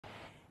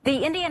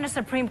The Indiana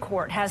Supreme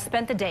Court has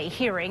spent the day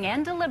hearing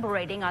and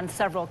deliberating on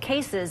several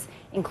cases,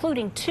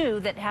 including two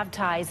that have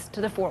ties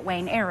to the Fort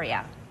Wayne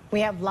area.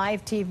 We have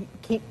live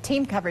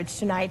team coverage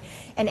tonight,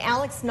 and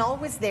Alex Null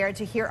was there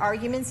to hear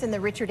arguments in the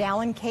Richard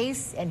Allen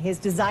case and his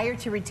desire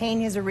to retain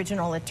his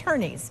original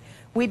attorneys.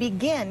 We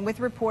begin with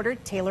reporter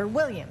Taylor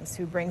Williams,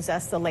 who brings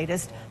us the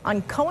latest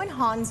on Cohen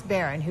Hans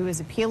Barron, who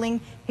is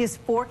appealing his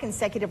 4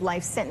 consecutive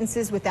life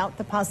sentences without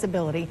the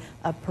possibility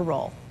of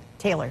parole.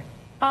 Taylor.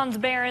 Hans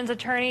Barron's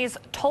attorneys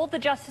told the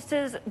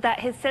justices that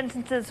his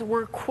sentences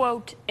were,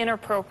 quote,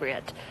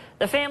 inappropriate.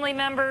 The family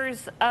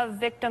members of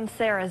victim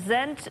Sarah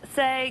Zent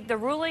say the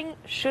ruling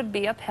should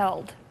be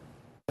upheld.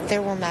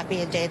 There will not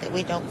be a day that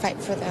we don't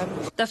fight for them.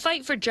 The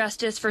fight for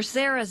justice for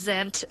Sarah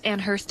Zent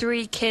and her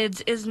 3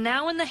 kids is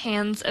now in the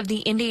hands of the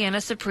Indiana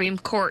Supreme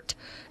Court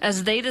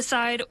as they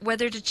decide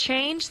whether to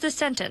change the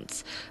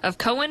sentence of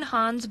Cohen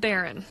Hans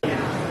Barron.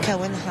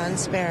 Cohen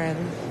Hans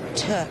Barron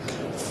took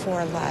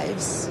 4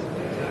 lives.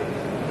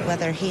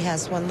 Whether he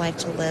has 1 life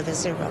to live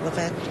is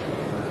irrelevant.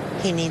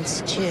 He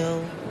needs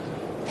to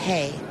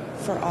pay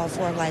for all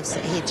 4 lives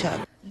that he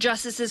took.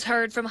 Justices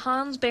heard from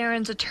Hans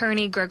Barron's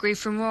attorney, Gregory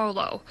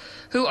Frumolo,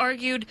 who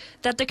argued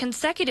that the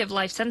consecutive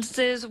life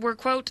sentences were,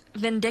 quote,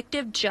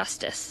 vindictive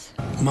justice.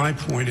 My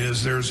point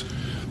is there's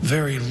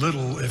very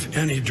little, if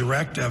any,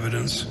 direct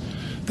evidence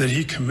that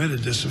he committed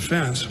this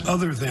offense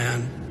other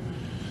than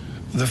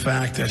the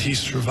fact that he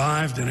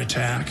survived an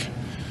attack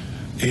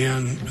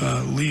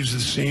and leaves the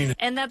scene.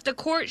 And that the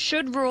court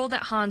should rule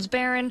that Hans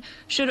Barron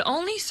should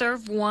only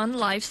serve 1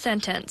 life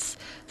sentence,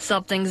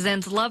 something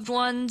Zent's loved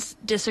ones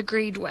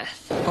disagreed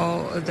with.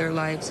 All of their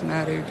lives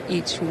mattered,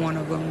 each one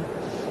of them.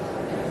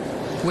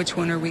 Which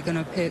one are we going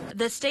to pick?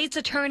 The state's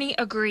attorney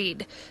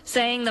agreed,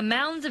 saying the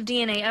mounds of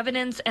DNA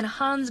evidence and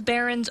Hans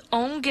Barron's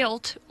own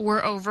guilt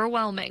were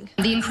overwhelming.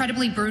 The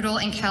incredibly brutal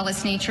and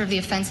callous nature of the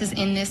offenses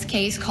in this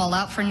case call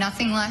out for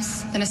nothing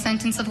less than a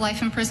sentence of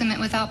life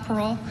imprisonment without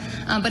parole.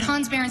 But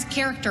Hans Barron's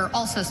character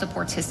also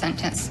supports his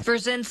sentence. For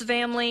Zent's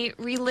family,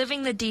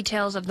 reliving the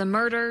details of the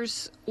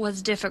murders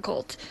was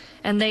difficult,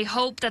 and they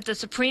hope that the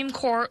Supreme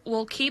Court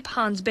will keep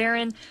Hans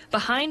Barron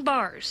behind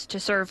bars to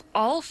serve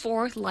all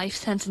 4 life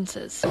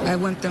sentences. I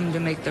want them to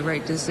make the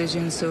right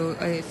decision, so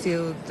I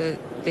feel that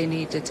they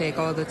need to take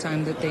all the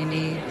time that they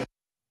need.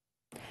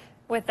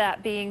 With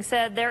that being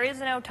said, there is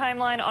no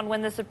timeline on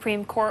when the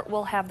Supreme Court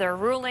will have their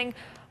ruling.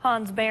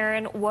 Hans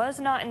Barron was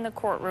not in the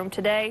courtroom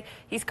today.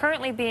 He's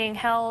currently being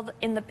held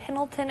in the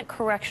Pendleton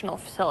Correctional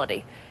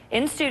Facility.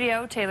 In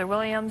studio, Taylor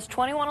Williams,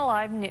 21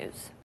 Alive News.